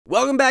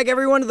Welcome back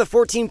everyone to the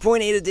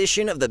 14.8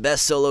 edition of the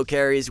best solo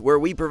carries, where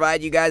we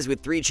provide you guys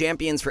with 3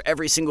 champions for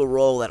every single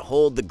role that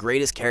hold the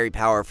greatest carry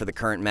power for the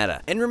current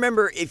meta. And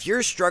remember, if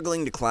you're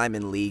struggling to climb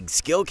in League,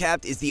 Skill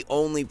Capped is the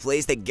only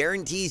place that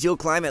guarantees you'll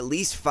climb at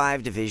least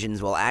 5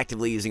 divisions while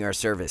actively using our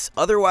service.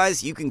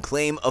 Otherwise, you can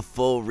claim a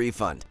full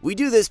refund. We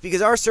do this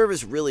because our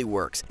service really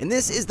works, and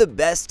this is the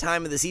best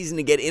time of the season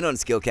to get in on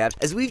Skill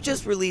Capped, as we've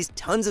just released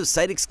tons of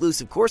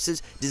site-exclusive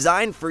courses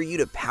designed for you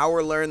to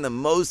power learn the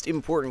most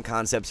important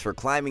concepts for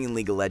climbing in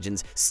League of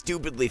Legends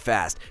stupidly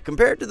fast,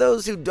 compared to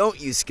those who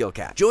don't use Skill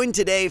Capped. Join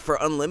today for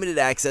unlimited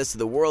access to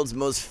the world's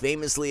most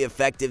famously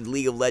effective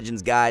League of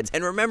Legends guides,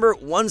 and remember,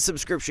 one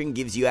subscription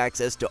gives you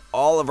access to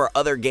all of our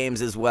other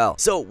games as well.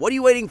 So what are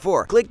you waiting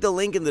for? Click the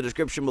link in the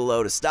description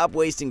below to stop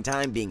wasting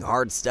time being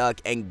hard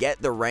stuck and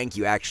get the rank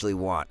you actually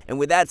want. And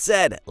with that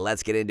said,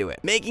 let's get into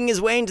it. Making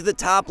his way into the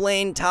top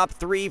lane, top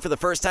 3 for the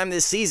first time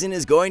this season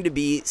is going to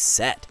be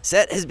Sett.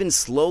 Sett has been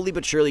slowly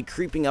but surely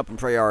creeping up in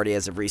priority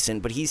as of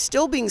recent, but he's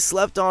still being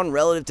slept on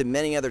relative to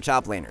many other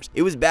top laners.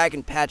 It was back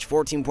in patch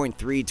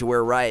 14.3 to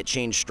where Riot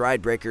changed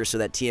Stridebreaker so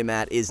that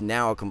Tiamat is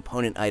now a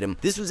component item.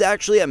 This was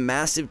actually a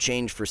massive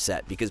change for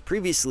Sett, because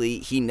previously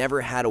he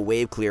never had a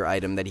wave clear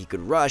item that he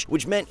could rush,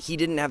 which meant he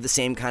didn't have the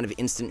same kind of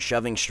instant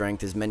shoving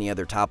strength as many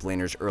other top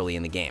laners early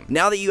in the game.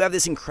 Now that you have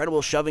this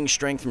incredible shoving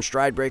strength from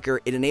Stridebreaker,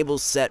 it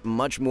enables Sett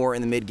much more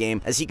in the mid game,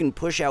 as he can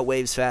push out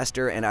waves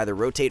faster and either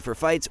rotate for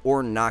fights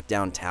or knock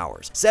down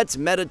towers. Sett's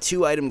meta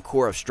 2-item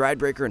core of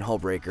Stridebreaker and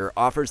Hullbreaker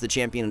offers the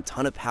champion a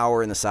ton of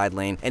power in the side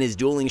lane, and his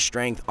dueling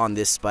strength on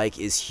this spike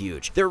is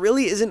huge. There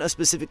really isn't a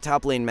specific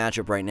top lane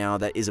matchup right now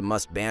that is a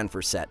must ban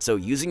for Sett, so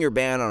using your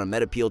ban on a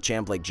meta peel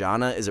champ like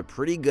Janna is a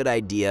pretty good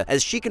idea,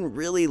 as she can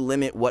really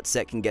limit what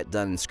Sett can get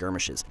done in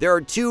skirmishes. There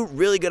are 2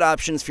 really good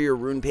options for your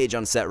rune page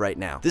on Sett right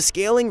now. The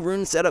scaling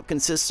rune setup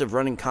consists of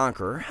running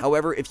Conqueror.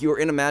 However, if you are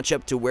in a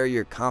matchup to where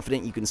you're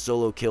confident you can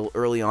solo kill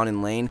early on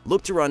in lane,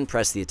 look to run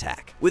Press the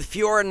Attack. With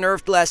Fiora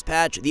nerfed last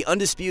patch, the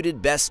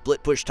undisputed best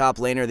split push top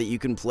laner that you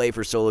can play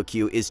for solo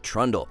queue is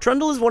Trundle.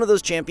 Trundle is one of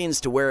those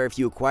champions to where if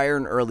you acquire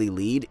an early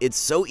lead, it's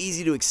so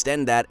easy to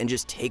extend that and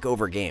just take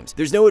over games.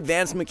 There's no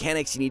advanced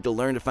mechanics you need to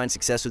learn to find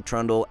success with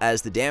Trundle,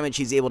 as the damage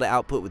he's able to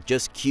output with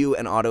just Q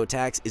and auto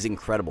attacks is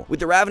incredible. With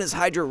the Ravenous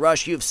Hydra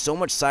Rush, you have so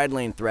much side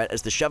lane threat,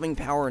 as the shoving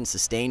power and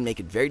sustain make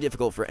it very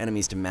difficult for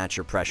enemies to match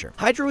your pressure.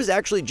 Hydra was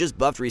actually just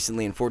buffed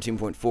recently in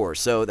 14.4,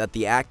 so that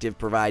the active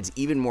provides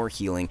even more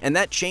healing, and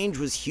that change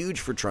was huge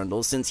for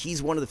Trundle, since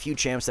he's one of the few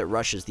champs that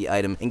rushes the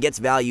item and gets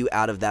value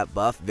out of that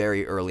buff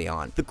very early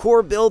on. The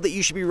core build that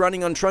you should be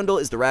running on Trundle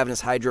is the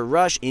Ravenous Hydra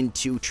Rush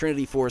into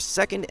Trinity Force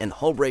 2nd and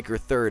Hullbreaker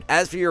 3rd.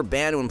 As for your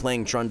ban when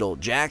playing Trundle,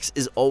 Jax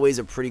is always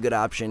a pretty good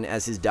option,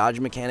 as his dodge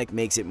mechanic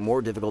makes it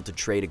more difficult to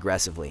trade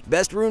aggressively.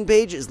 Best rune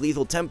page is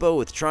Lethal Tempo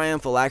with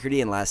Triumph,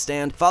 Alacrity, and Last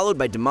Stand, followed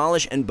by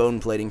Demolish and Bone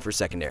Plating for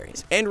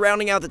secondaries. And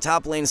rounding out the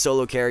top lane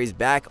solo carries,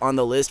 back on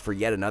the list for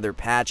yet another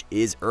patch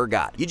is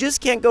Urgot. You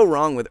just can't go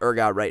wrong with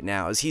Urgot right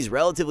now, as he's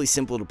relatively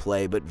simple to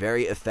play but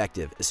very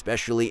effective,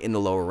 especially in the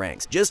lower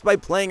ranks. Just by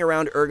playing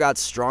around Urgot's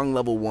strong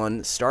level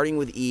 1, starting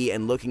with E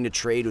and looking to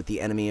trade with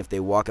the enemy if they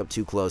walk up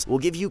too close will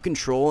give you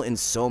control in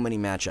so many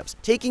matchups.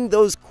 Taking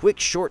those quick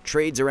short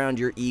trades around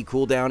your E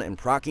cooldown and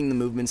proccing the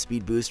movement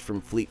speed boost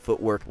from Fleet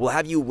Footwork will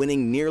have you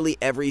winning nearly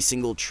every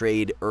single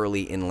trade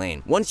early in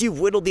lane. Once you've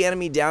whittled the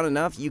enemy down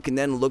enough, you can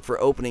then look for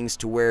openings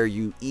to where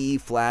you E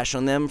flash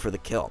on them for the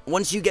kill.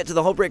 Once you get to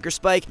the Hullbreaker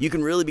spike, you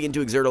can really begin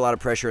to exert a lot of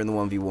pressure in the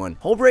 1v1.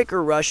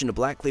 Hullbreaker Rush into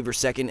Black Cleaver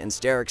 2nd and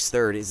Sterix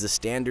 3rd is the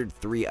standard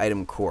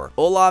 3-item core.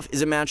 Olaf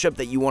is a matchup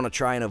that you want to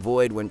try and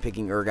avoid when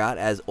picking Urgot,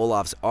 as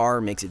Olaf's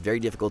R makes it very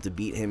difficult to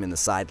beat him in the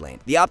side lane.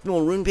 The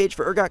optimal rune page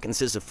for Urgot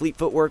consists of Fleet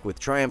Footwork with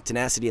Triumph,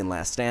 Tenacity, and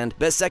Last Stand.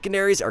 Best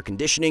secondaries are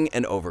Conditioning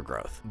and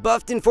Overgrowth.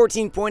 Buffed in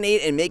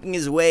 14.8 and making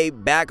his way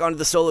back onto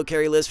the solo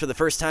carry list for the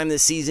first time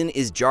this season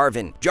is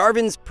Jarvan.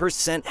 Jarvan's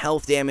percent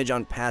health damage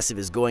on passive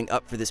is going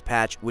up for this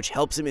patch, which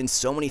helps him in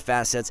so many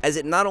facets, as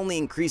it not only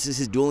increases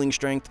his dueling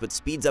strength but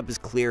speeds up his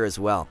clear as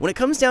well. When it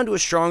comes down to a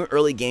strong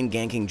early game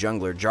ganking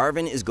jungler,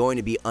 Jarvan is going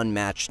to be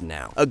unmatched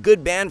now. A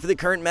good ban for the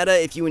current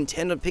meta if you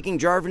intend on picking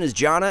Jarvan is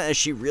Janna, as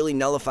she really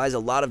nullifies a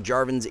lot of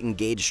Jarvan's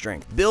engaged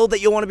strength. Build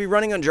that you'll want to be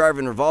running on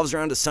Jarvan revolves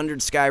around a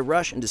Sundered Sky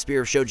Rush into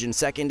Spear of Shojin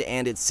 2nd,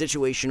 and it's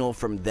situational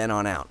from then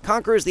on out.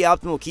 Conqueror is the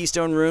optimal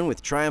keystone rune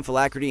with Triumph,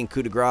 Alacrity, and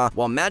Coup de Grace,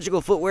 while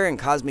Magical Footwear and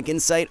Cosmic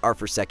Insight are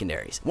for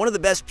secondaries. One of the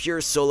best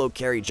pure solo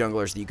carry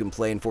junglers that you can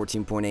play in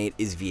 14.8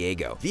 is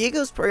Viego.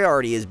 Viego's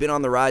priority has been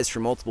on the rise for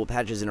multiple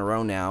patches in a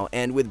row now,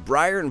 and with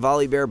Briar and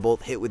Volibear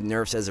both hit with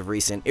nerfs as of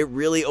recent, it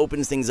really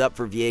opens things up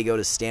for Viego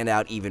to stand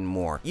out even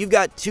more. You've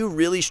got 2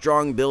 really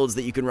strong builds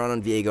that you can run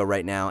on Viego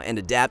right now and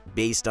adapt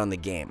based on the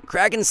game.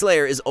 Kraken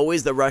Slayer is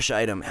always the rush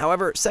item. However,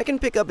 However, second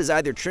pickup is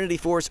either Trinity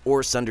Force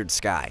or Sundered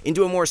Sky.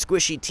 Into a more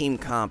squishy team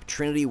comp,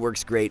 Trinity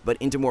works great, but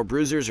into more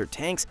bruisers or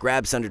tanks,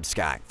 grab Sundered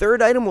Sky.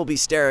 Third item will be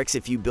Sterix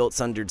if you built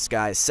Sundered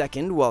Sky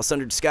second, while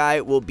Sundered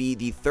Sky will be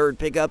the third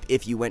pickup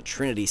if you went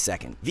Trinity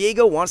second.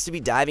 Viego wants to be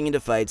diving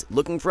into fights,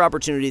 looking for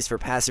opportunities for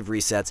passive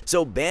resets,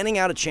 so banning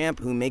out a champ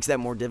who makes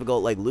that more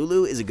difficult like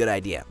Lulu is a good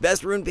idea.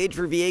 Best rune page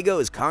for Viego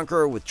is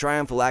Conqueror with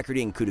Triumph,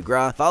 Alacrity, and Coup de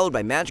Grace, followed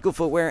by Magical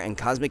Footwear and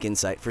Cosmic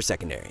Insight for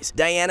secondaries.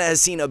 Diana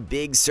has seen a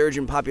big surge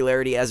in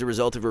popularity as a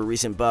result of her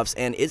recent buffs,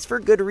 and it's for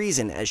good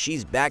reason, as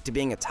she's back to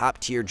being a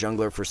top-tier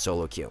jungler for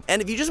solo queue.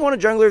 And if you just want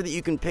a jungler that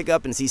you can pick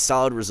up and see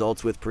solid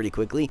results with pretty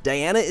quickly,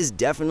 Diana is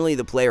definitely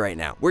the play right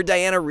now. Where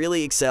Diana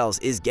really excels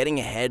is getting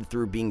ahead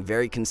through being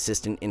very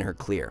consistent in her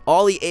clear.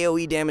 All the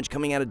AoE damage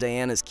coming out of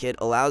Diana's kit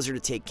allows her to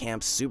take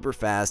camps super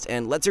fast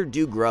and lets her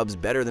do grubs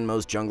better than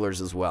most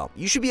junglers as well.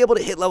 You should be able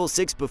to hit level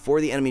 6 before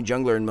the enemy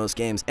jungler in most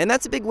games, and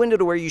that's a big window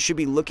to where you should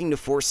be looking to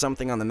force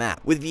something on the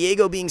map. With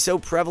Viego being so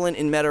prevalent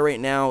in meta right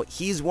now,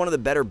 he's one of the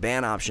better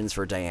ban options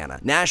for Diana.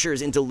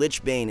 Nashor's into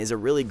Lich Bane is a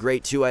really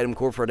great 2-item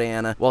core for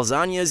Diana, while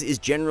Zhonya's is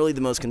generally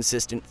the most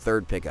consistent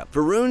third pickup.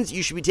 For runes,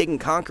 you should be taking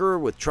Conqueror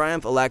with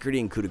Triumph, Alacrity,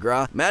 and Coup de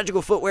Grace.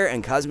 Magical Footwear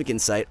and Cosmic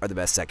Insight are the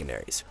best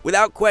secondaries.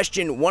 Without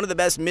question, one of the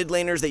best mid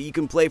laners that you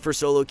can play for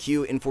solo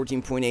queue in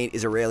 14.8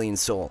 is Aurelion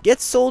Sol.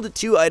 Gets sold at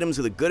 2 items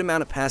with a good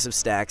amount of passive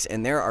stacks,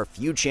 and there are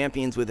few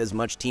champions with as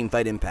much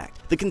teamfight impact.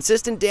 The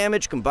consistent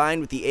damage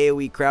combined with the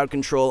AoE crowd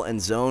control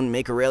and zone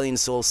make Aurelion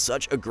Sol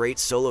such a great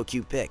solo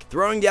queue pick.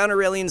 Throwing down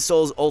Aurelion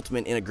Sol's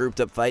ultimate in a grouped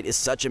up fight is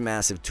such a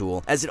massive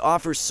tool, as it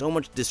offers so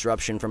much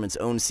disruption from its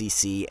own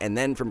CC and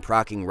then from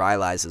proccing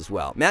Rylai's as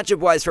well. Matchup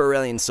wise for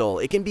Aurelion Sol,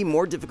 it can be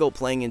more difficult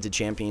playing into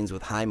champions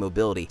with high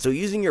mobility, so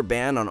using your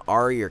ban on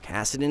Ahri or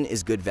Kassadin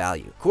is good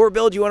value. Core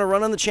build you want to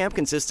run on the champ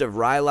consists of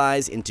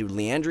Rylai's into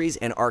Liandry's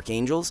and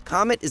Archangels.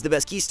 Comet is the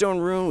best keystone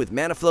rune with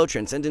Mana Flow,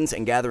 Transcendence,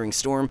 and Gathering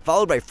Storm,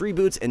 followed by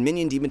Freeboots and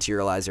Minion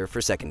Dematerializer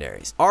for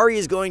secondaries. Ahri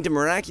is going to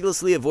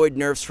miraculously avoid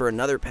nerfs for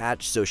another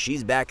patch, so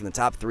she's back in the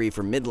top 3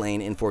 for mid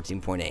lane in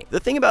 14.8. The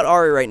thing about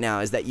Ahri right now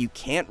is that you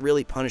can't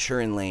really punish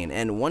her in lane,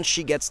 and once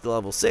she gets to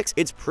level 6,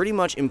 it's pretty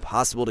much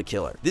impossible to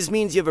kill her. This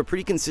means you have a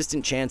pretty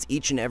consistent chance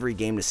each and every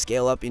game to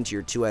scale up into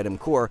your 2-item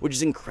core, which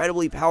is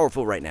incredibly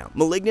powerful right now.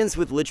 Malignance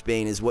with Lich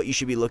Bane is what you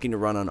should be looking to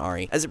run on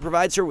Ahri, as it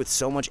provides her with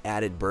so much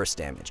added burst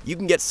damage. You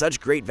can get such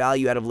great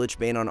value out of Lich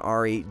Bane on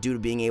Ahri due to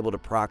being able to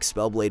proc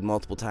Spellblade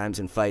multiple times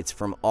in fights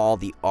from all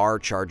the R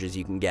charges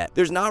you can get.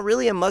 There's not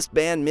really a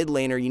must-ban mid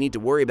laner you need to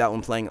worry about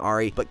when playing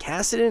Ahri, but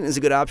Kassadin is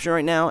a good option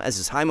right now, as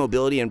his high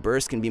mobility and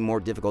burst can be more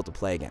difficult to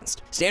play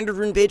against. Standard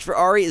rune page for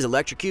Ahri is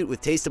Electrocute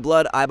with Taste of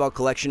Blood, Eyeball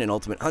Collection, and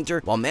Ultimate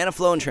Hunter, while Mana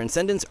Flow and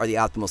Transcendence are the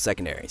optimal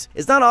secondaries.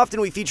 It's not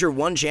often we feature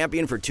one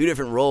champion for 2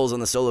 different roles on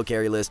the solo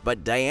carry list,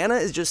 but Diana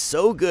is just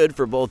so good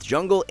for both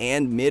jungle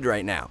and mid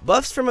right now.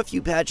 Buffs from a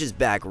few patches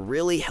back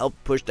really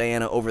helped push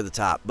Diana over the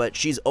top, but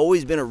she's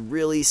always been a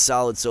really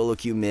solid solo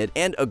queue mid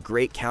and a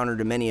great counter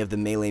to many of the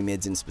melee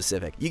mids in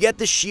specific. You get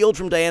the shield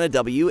from Diana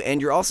W,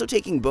 and you're also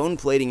taking bone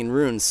plating and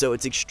runes, so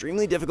it's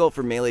extremely difficult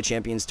for melee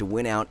champions to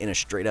win out in a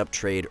straight up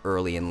trade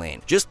early in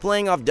lane. Just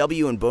playing off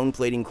W and bone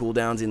plating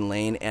cooldowns in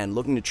lane and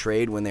looking to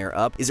trade when they're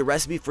up is a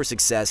recipe for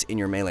success in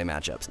your melee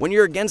matchups. When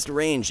you're against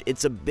range,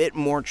 it's a bit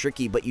more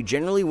tricky, but you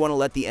generally want to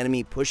let the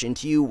enemy push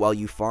into you while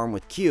you farm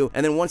with Q,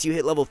 and then once you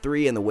hit level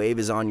 3 and the wave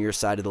is on your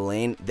side of the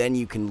lane, then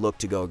you can look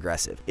to go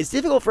aggressive. It's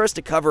difficult for us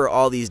to cover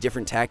all these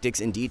different tactics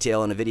in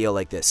detail in a video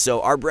like this,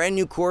 so our brand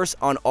new course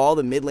on all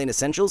the mid lane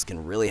essentials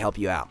can really help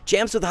you out.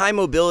 Champs with high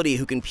mobility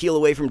who can peel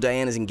away from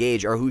Diana's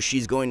engage are who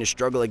she's going to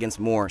struggle against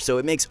more, so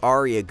it makes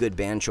Ahri a good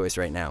ban choice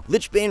right now.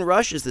 Lich Bane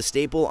Rush is the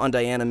staple on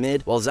Diana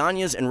mid, while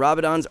Zhonya's and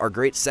Rabadon's are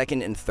great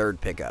second and third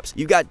pickups.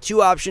 You've got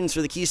 2 options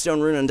for the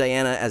Keystone rune on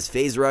Diana, as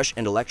Phase Rush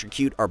and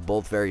Electrocute are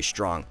both very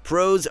strong.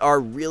 Pros are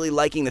really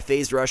liking the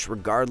Phase Rush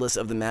regardless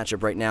of the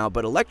matchup right now,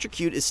 but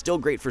Electrocute is still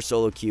great for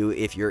solo queue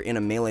if you're in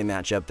a melee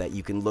matchup that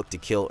you can look to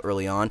kill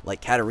early on,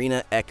 like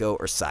Katarina, Echo,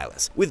 or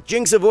Sylas. With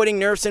Jinx avoiding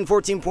nerfs in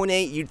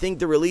 14.8, you'd think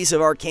the release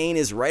of Arcane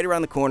is right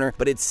around the corner,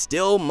 but it's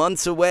still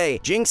months away.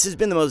 Jinx has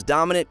been the most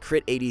dominant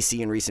crit ADC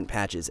in recent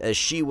patches, as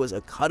she was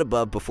a cut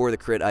above before the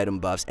crit item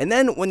buffs, and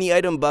then when the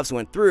item buffs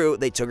went through,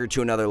 they took her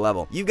to another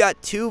level. You've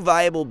got 2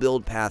 viable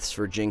build paths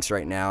for Jinx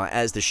right now,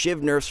 as the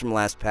Shiv nerfs from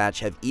last patch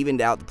have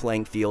evened out the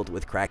playing field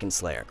with Kraken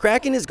Slayer.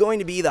 Kraken is going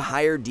to be the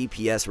higher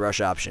DPS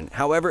rush option.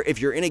 However, if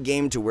you're in a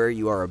game to where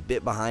you are a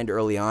bit behind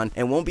early on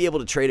and won't be able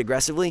to trade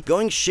aggressively,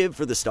 going Shiv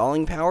for the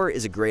stalling power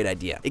is a great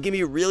idea. It can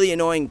be really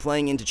annoying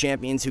playing into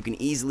champions who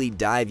can easily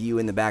dive you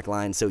in the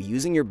backline, so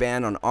using your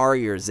ban on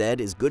Ahri or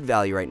Zed is good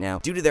value right now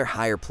due to their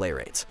higher play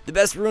rates. The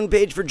best rune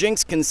page for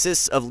Jinx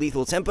consists of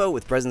Lethal Tempo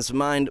with Presence of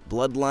Mind,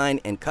 Bloodline,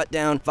 and Cut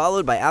Down,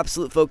 followed by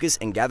Absolute Focus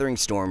and Gathering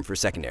Storm for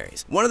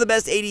secondaries. One of the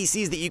best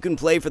ADCs that you can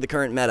play for the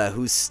current meta,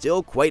 who's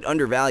still quite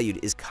undervalued,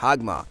 is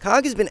Kog'Maw.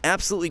 Kog has been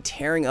absolutely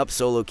tearing up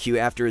solo queue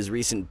after his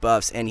recent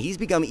buffs, and he's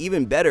become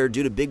even better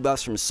due to big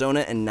buffs from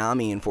Sona and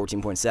Nami in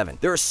 14.7.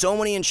 There are so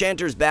many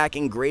enchanters back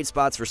in great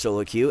spots for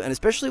solo queue, and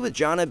especially with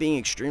Janna being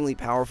extremely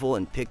powerful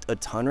and picked a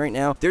ton right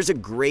now, there's a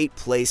great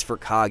place for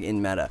Kog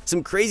in meta.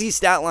 Some crazy these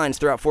stat lines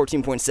throughout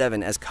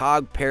 14.7 as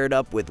Cog paired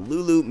up with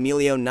Lulu,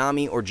 Melio,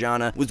 Nami, or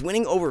Janna was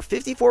winning over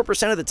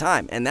 54% of the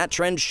time, and that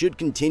trend should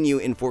continue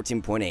in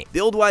 14.8.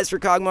 Build-wise for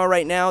Kog'Maw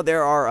right now,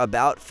 there are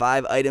about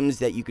 5 items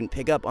that you can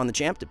pick up on the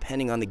champ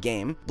depending on the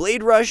game.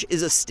 Blade Rush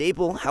is a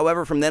staple,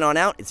 however from then on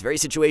out, it's very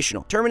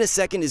situational. Terminus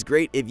second is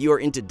great if you are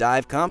into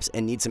dive comps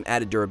and need some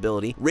added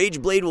durability.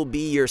 Rage Blade will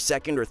be your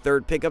second or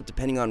third pickup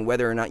depending on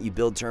whether or not you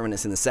build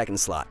Terminus in the second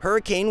slot.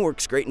 Hurricane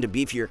works great into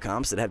beefier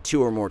comps that have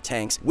 2 or more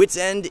tanks. Wit's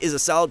End is a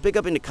solid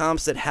pickup into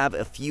comps that have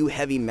a few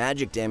heavy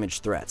magic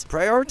damage threats.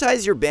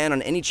 Prioritize your ban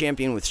on any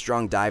champion with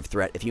strong dive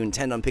threat if you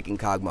intend on picking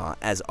Kog'Maw,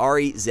 as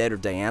Ahri, Zed, or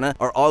Diana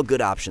are all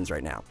good options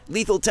right now.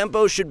 Lethal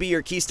Tempo should be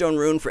your keystone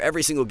rune for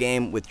every single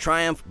game, with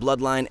Triumph,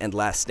 Bloodline, and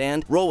Last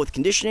Stand. Roll with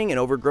Conditioning and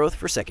Overgrowth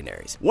for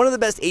secondaries. One of the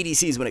best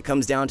ADCs when it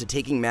comes down to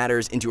taking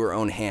matters into her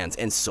own hands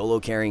and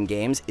solo carrying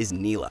games is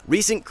Nilah.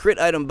 Recent crit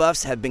item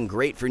buffs have been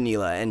great for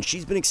Nilah, and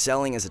she's been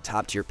excelling as a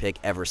top tier pick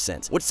ever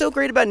since. What's so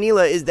great about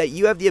Nilah is that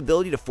you have the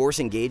ability to force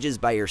engages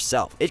by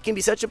yourself. It can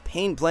be such a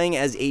pain playing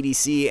as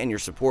ADC and your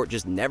support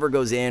just never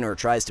goes in or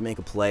tries to make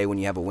a play when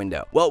you have a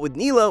window. Well, with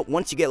Nilah,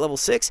 once you get level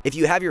 6, if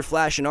you have your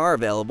Flash and R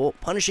available,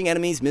 punishing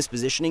enemies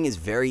mispositioning is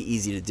very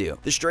easy to do.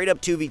 The straight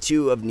up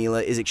 2v2 of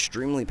Nilah is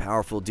extremely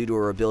powerful due to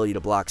her ability to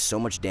block so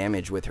much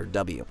damage with her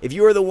W. If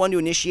you are the one to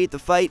initiate the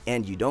fight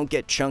and you don't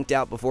get chunked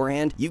out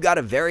beforehand, you've got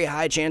a very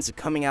high chance of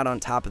coming out on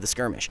top of the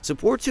skirmish.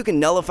 Supports who can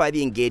nullify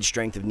the engaged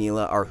strength of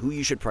Nilah are who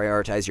you should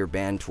prioritize your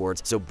ban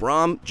towards, so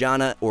Braum,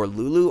 Janna, or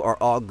Lulu are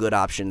all good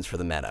options for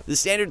the meta. The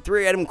standard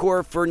 3-item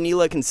core for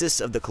Nilah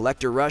consists of the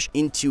Collector Rush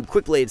into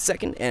Quick Blade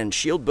 2nd and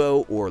Shield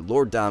Bow or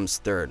Lord Dom's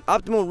 3rd.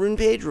 Optimal rune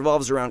page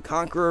revolves around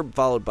Conqueror,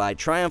 followed by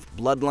Triumph,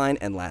 Bloodline,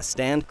 and Last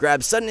Stand.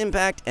 Grab Sudden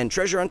Impact and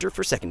Treasure Hunter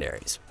for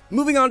secondaries.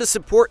 Moving on to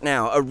support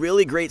now, a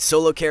really great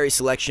solo carry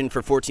selection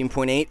for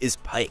 14.8 is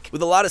Pyke.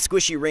 With a lot of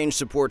squishy range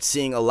supports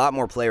seeing a lot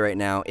more play right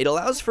now, it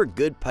allows for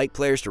good Pyke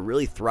players to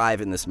really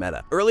thrive in this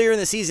meta. Earlier in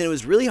the season, it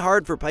was really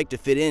hard for Pyke to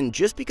fit in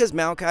just because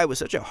Maokai was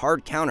such a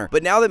hard counter,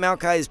 but now that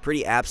Maokai is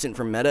pretty absent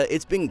from meta,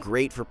 it's been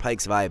great for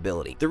Pyke's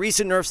viability. The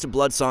recent nerfs to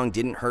Bloodsong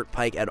didn't hurt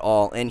Pyke at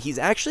all, and he's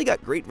actually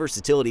got great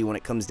versatility when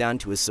it comes down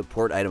to his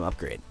support item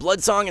upgrade.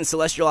 Bloodsong and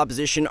Celestial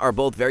Opposition are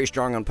both very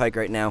strong on Pyke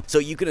right now, so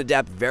you can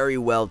adapt very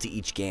well to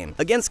each game.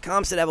 Against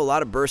comps that have a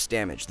lot of burst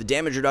damage, the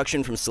damage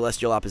reduction from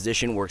Celestial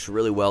Opposition works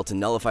really well to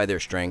nullify their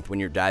strength when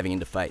you're diving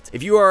into fights.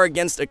 If you are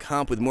against a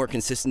comp with more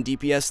consistent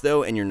DPS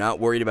though, and you're not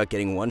worried about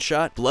getting one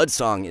shot,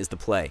 Bloodsong is the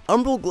play.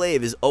 Umbral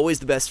Glaive is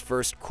always the best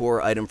first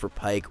core item for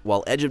Pyke,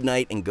 while Edge of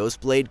Night and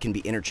Ghostblade can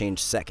be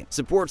interchanged second.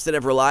 Supports that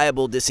have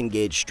reliable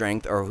disengaged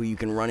strength are who you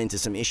can run into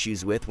some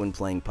issues with when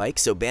playing Pyke,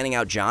 so banning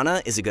out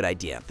Janna is a good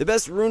idea. The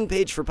best rune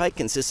page for Pyke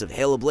consists of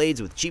Hail of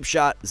Blades with Cheap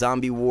Shot,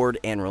 Zombie Ward,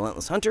 and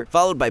Relentless Hunter,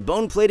 followed by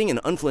Bone Plating and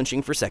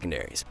Unflinching for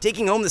secondaries.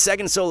 Taking home the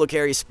second solo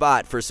carry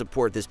spot for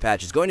support this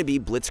patch is going to be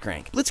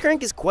Blitzcrank.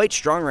 Blitzcrank is quite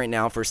strong right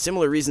now for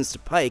similar reasons to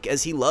Pyke,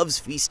 as he loves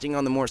feasting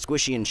on the more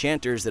squishy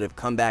enchanters that have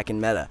come back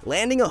in meta.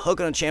 Landing a hook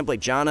on a champ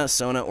like Janna,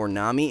 Sona, or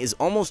Nami is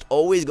almost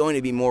always going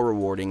to be more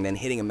rewarding than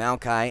hitting a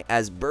Maokai,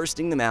 as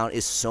bursting them out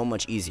is so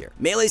much easier.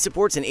 Melee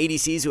supports and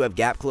ADCs who have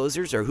gap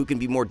closers are who can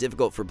be more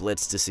difficult for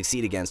Blitz to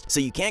succeed against, so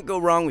you can't go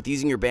wrong with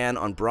using your ban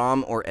on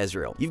Braum or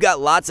Ezreal. You've got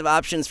lots of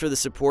options for the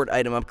support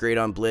item upgrade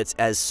on Blitz,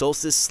 as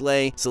Solstice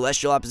Slay,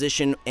 Celestial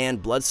Opposition,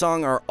 and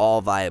Bloodsong are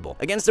all viable.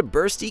 Against a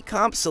bursty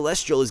comp,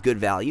 Celestial is good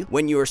value.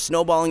 When you are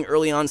snowballing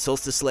early on,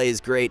 Solstice Slay is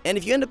great, and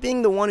if you end up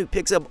being the one who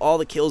picks up all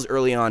the kills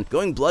early on,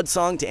 going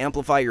Bloodsong to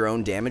amplify your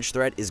own damage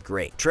threat is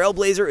great.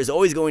 Trailblazer is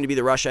always going to be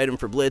the rush item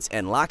for Blitz,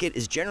 and Locket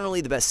is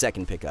generally the best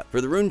second pickup. For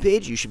the rune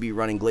page, you should be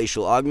running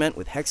Glacial Augment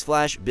with Hex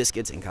Flash,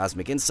 Biscuits, and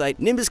Cosmic Insight.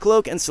 Nimbus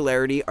Cloak and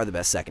Celerity are the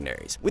best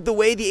secondaries. With the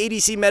way the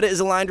ADC meta is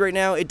aligned right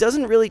now, it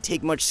doesn't really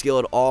take much skill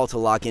at all to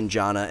lock in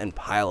Janna and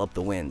pile up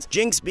the wins.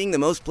 Jinx, being the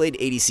most played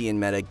ADC in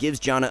meta, gives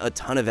Janna a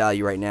ton of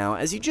value right now,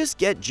 as you just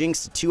get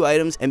Jinx to 2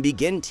 items and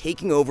begin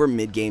taking over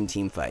mid-game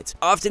team fights.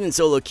 Often in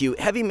solo queue,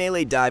 heavy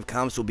melee dive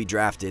comps will be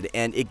drafted,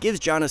 and it gives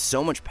Janna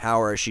so much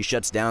power as she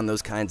shuts down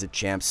those kinds of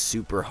champs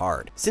super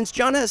hard. Since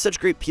Janna has such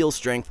great peel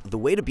strength, the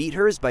way to beat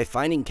her is by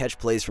finding catch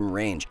plays from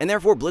range, and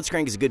therefore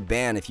Blitzcrank is a good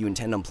ban if you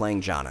intend on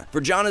playing Janna.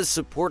 For Janna's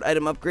support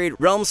item upgrade,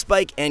 Realm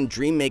Spike and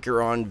Dreammaker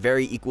are on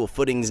very equal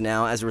footings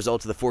now as a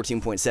result of the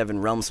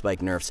 14.7 Realm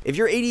Spike nerfs. If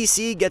your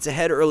ADC gets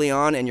ahead early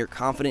on and you're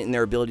confident in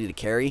their ability to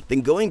carry,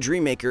 then going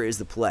Dreammaker is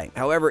the play.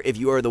 However, if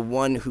you are the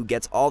one who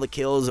gets all the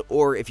kills,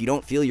 or if you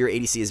don't feel your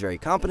ADC is very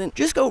competent,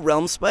 just go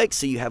Realm Spike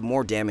so you have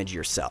more damage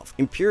yourself.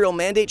 Imperial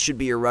Mandate should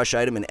be your rush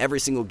item in every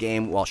single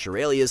game, while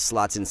Shurelya's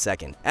slots in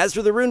second. As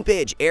for the rune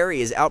page,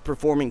 Aerie is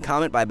outperforming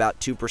Comet by about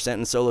 2%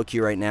 in solo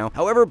queue right now.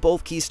 However,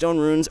 both Keystone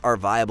runes are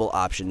viable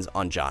options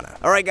on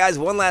Janna. Alright guys,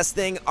 one last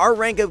thing, our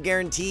rank up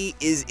guarantee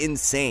is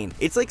insane.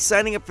 It's like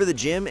signing up for the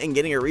gym and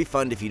getting a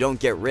refund if you don't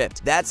get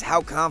ripped. That's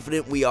how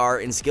confident we are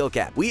in skill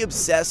cap. We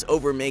obsess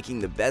over making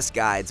the best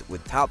guides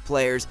with top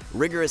players,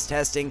 rigorous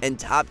testing, and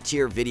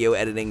top-tier video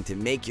editing to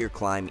make your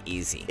climb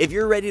easy. If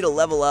you're ready to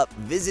level up,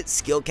 visit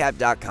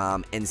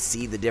skillcap.com and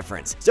see the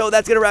difference. So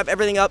that's going to wrap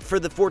everything up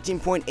for the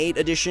 14.8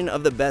 edition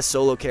of the best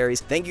solo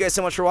carries. Thank you guys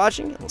so much for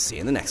watching, and we'll see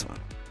you in the next one.